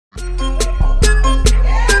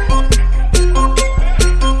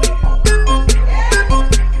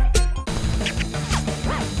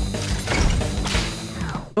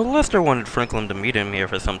Lester wanted Franklin to meet him here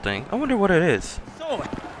for something. I wonder what it is.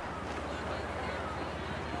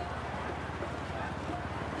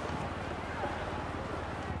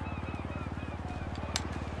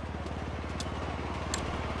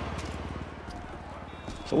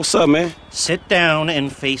 So what's up, man? Sit down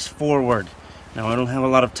and face forward. Now, I don't have a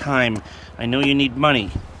lot of time. I know you need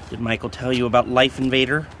money. Did Michael tell you about Life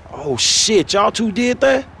Invader? Oh, shit. Y'all two did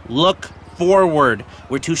that? Look forward.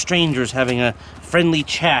 We're two strangers having a friendly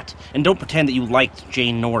chat. And don't pretend that you liked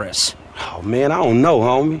Jane Norris. Oh, man, I don't know,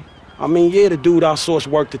 homie. I mean, yeah, the dude outsourced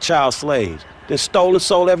work to child slaves. Then stole and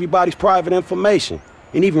sold everybody's private information.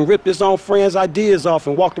 And even ripped his own friends' ideas off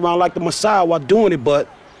and walked around like the Messiah while doing it, but...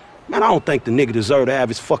 Man, I don't think the nigga deserved to have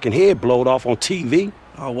his fucking head blowed off on TV.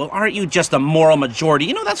 Oh, well, aren't you just a moral majority?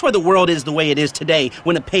 You know, that's why the world is the way it is today,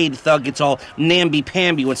 when a paid thug gets all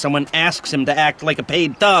namby-pamby when someone asks him to act like a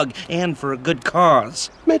paid thug, and for a good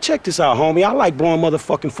cause. Man, check this out, homie. I like blowing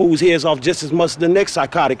motherfucking fools' heads off just as much as the next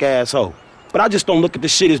psychotic asshole. But I just don't look at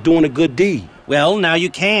this shit as doing a good deed. Well, now you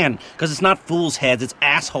can, because it's not fools' heads, it's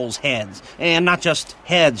assholes' heads. And not just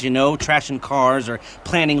heads, you know, trashing cars or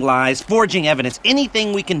planning lies, forging evidence,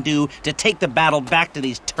 anything we can do to take the battle back to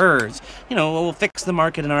these turds. You know, we'll fix the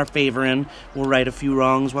market in our favor and we'll right a few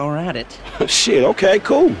wrongs while we're at it. Shit, okay,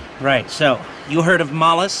 cool. Right, so, you heard of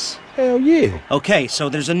Mollis? Hell yeah. Okay, so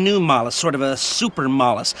there's a new mollusk, sort of a super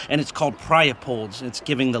mollusk, and it's called Priapods. It's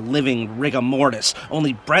giving the living rigor mortis.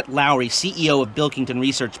 Only Brett Lowry, CEO of Bilkington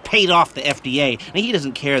Research, paid off the FDA, and he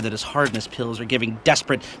doesn't care that his hardness pills are giving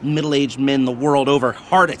desperate middle-aged men the world over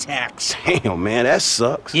heart attacks. Damn, man, that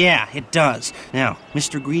sucks. Yeah, it does. Now,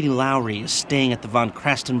 Mr. Greedy Lowry is staying at the Von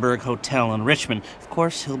Krastenberg Hotel in Richmond. Of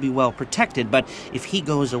course, he'll be well protected, but if he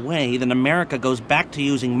goes away, then America goes back to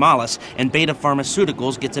using mollusks, and Beta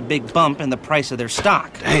Pharmaceuticals gets a big bump in the price of their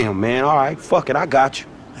stock. Damn, man, all right, fuck it, I got you.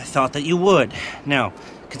 I thought that you would. Now,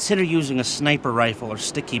 consider using a sniper rifle or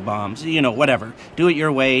sticky bombs. You know, whatever. Do it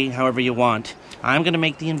your way, however you want. I'm gonna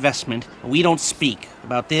make the investment. We don't speak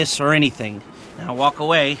about this or anything. Now walk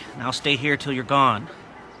away, and I'll stay here till you're gone.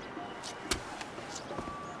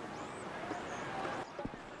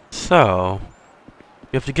 So,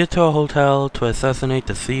 you have to get to a hotel to assassinate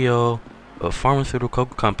the CEO of a pharmaceutical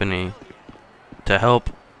company to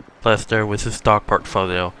help Lester with his stock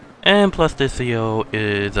portfolio. And plus the CEO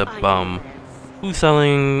is a bum who's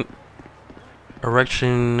selling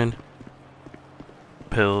erection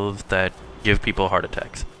pills that give people heart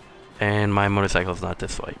attacks. And my motorcycle's not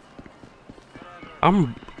this way.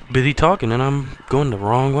 I'm busy talking and I'm going the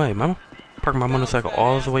wrong way. I'm parking my motorcycle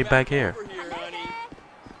all the way back here.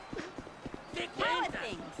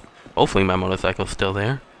 Hopefully my motorcycle's still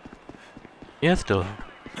there. Yeah, it's still there.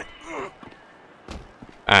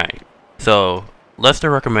 Alright, so Lester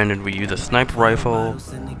recommended we use a sniper rifle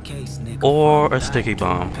or a sticky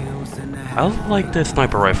bomb. I like the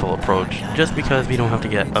sniper rifle approach just because we don't have to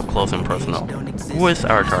get up close and personal with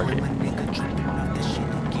our target.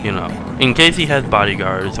 You know, in case he has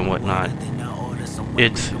bodyguards and whatnot,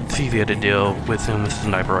 it's easier to deal with him with a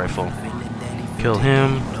sniper rifle. Kill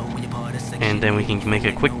him, and then we can make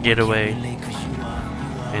a quick getaway,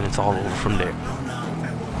 and it's all over from there.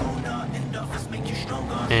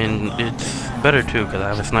 And it's better too because I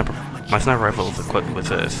have a sniper. My sniper rifle is equipped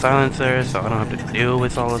with a silencer, so I don't have to deal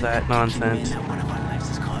with all of that nonsense.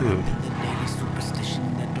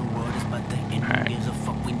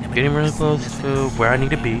 Alright. Getting really close to where I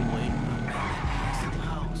need to be.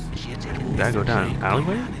 Gotta go down an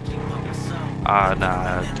alleyway?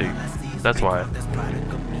 Nah, dude. That's why.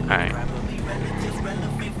 Alright.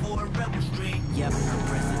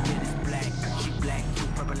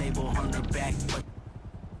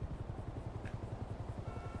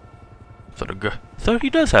 So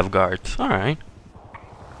he does have guards. Alright.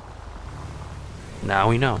 Now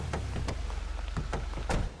we know.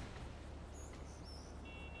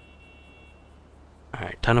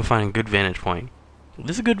 Alright, time to find a good vantage point. Is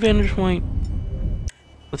this a good vantage point?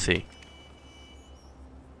 Let's see.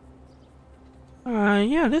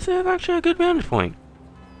 Yeah, this is actually a good vantage point.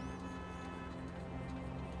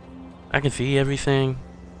 I can see everything.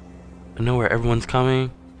 I know where everyone's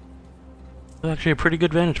coming. It's actually a pretty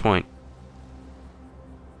good vantage point.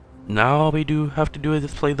 Now all we do have to do is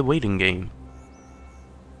just play the waiting game.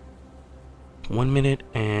 1 minute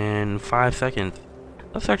and 5 seconds.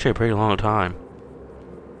 That's actually a pretty long time.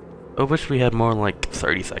 I wish we had more like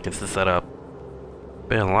 30 seconds to set up.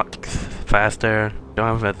 Been a lot faster. Don't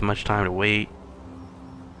have as much time to wait.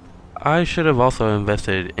 I should have also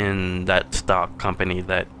invested in that stock company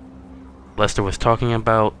that Lester was talking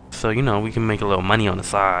about, so you know we can make a little money on the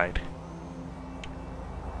side.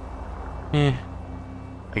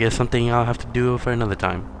 I guess something I'll have to do for another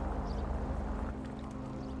time.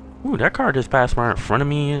 Ooh, that car just passed right in front of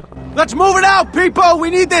me. Let's move it out, people! We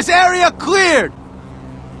need this area cleared!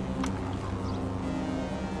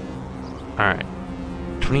 Alright.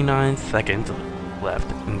 29 seconds left,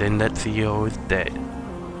 and then that CEO is dead.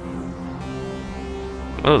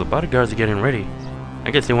 Oh, the bodyguards are getting ready.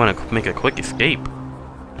 I guess they want to make a quick escape.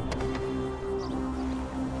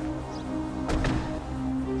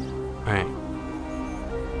 Alright.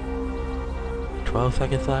 12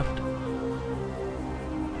 seconds left.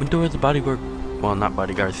 What door is the bodyguard? Well, not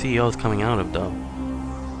bodyguard. CEO is coming out of though.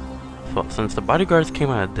 So since the bodyguards came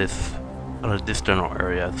out of this general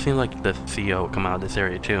area, it seems like the CEO will come out of this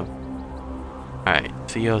area too. Alright,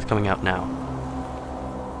 CEO is coming out now.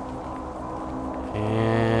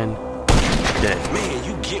 And dead. Man,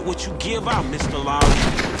 you get what you give out, Mr.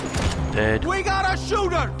 Lowry. Dead. We got a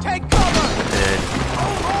shooter! Take cover! Dead.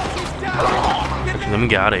 Oh, he's down! Let me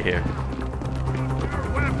get out of here.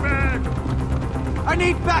 I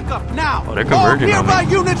need backup now! Oh, they're converging on me. Nearby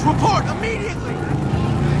units report immediately!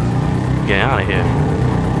 Get out of here.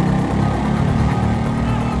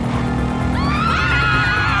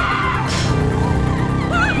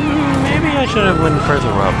 Maybe I should have went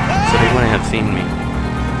further up, so they wouldn't have seen me.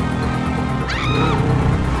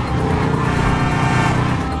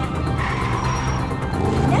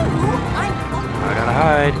 I gotta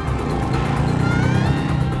hide.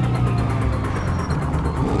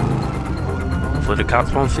 Hopefully the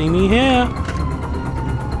cops won't see me here.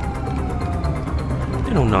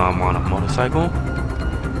 They don't know I'm on a motorcycle.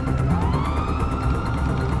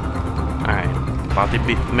 Alright, about to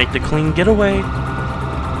make the clean getaway.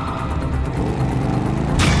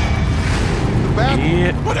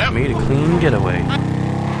 Yeah, made a clean getaway.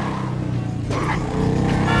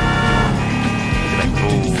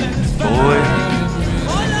 Boy.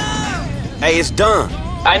 Hey, it's done.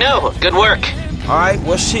 I know. Good work. Alright,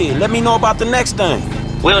 well shit, let me know about the next thing.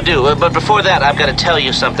 Will do. But before that, I've got to tell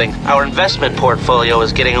you something. Our investment portfolio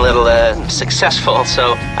is getting a little, successful,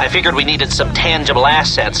 so I figured we needed some tangible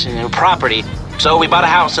assets, property. So we bought a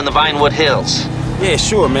house in the Vinewood Hills. Yeah,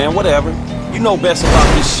 sure, man, whatever. You know best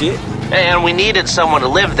about this shit. And we needed someone to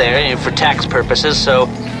live there for tax purposes, so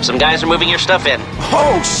some guys are moving your stuff in.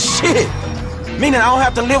 Oh, shit! Meaning I don't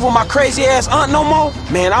have to live with my crazy-ass aunt no more?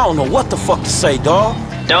 Man, I don't know what the fuck to say, dawg.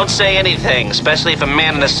 Don't say anything, especially if a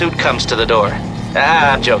man in a suit comes to the door.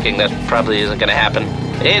 I'm joking. That probably isn't gonna happen.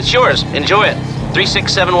 It's yours. Enjoy it.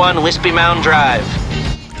 3671 Wispy Mound Drive.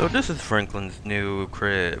 So this is Franklin's new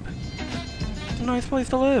crib. It's a nice place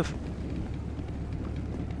to live.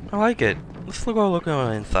 I like it. Let's go look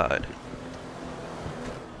on inside.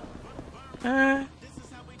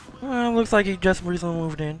 Looks like he just recently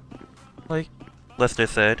moved in. Like Lester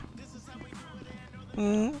said.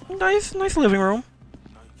 Nice living room.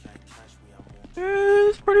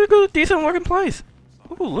 It's pretty good, decent looking place.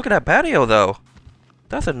 Ooh, look at that patio though.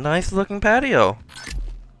 That's a nice looking patio.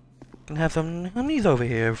 Can have some honeys over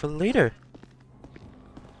here for later.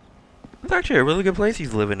 It's actually a really good place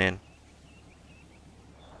he's living in.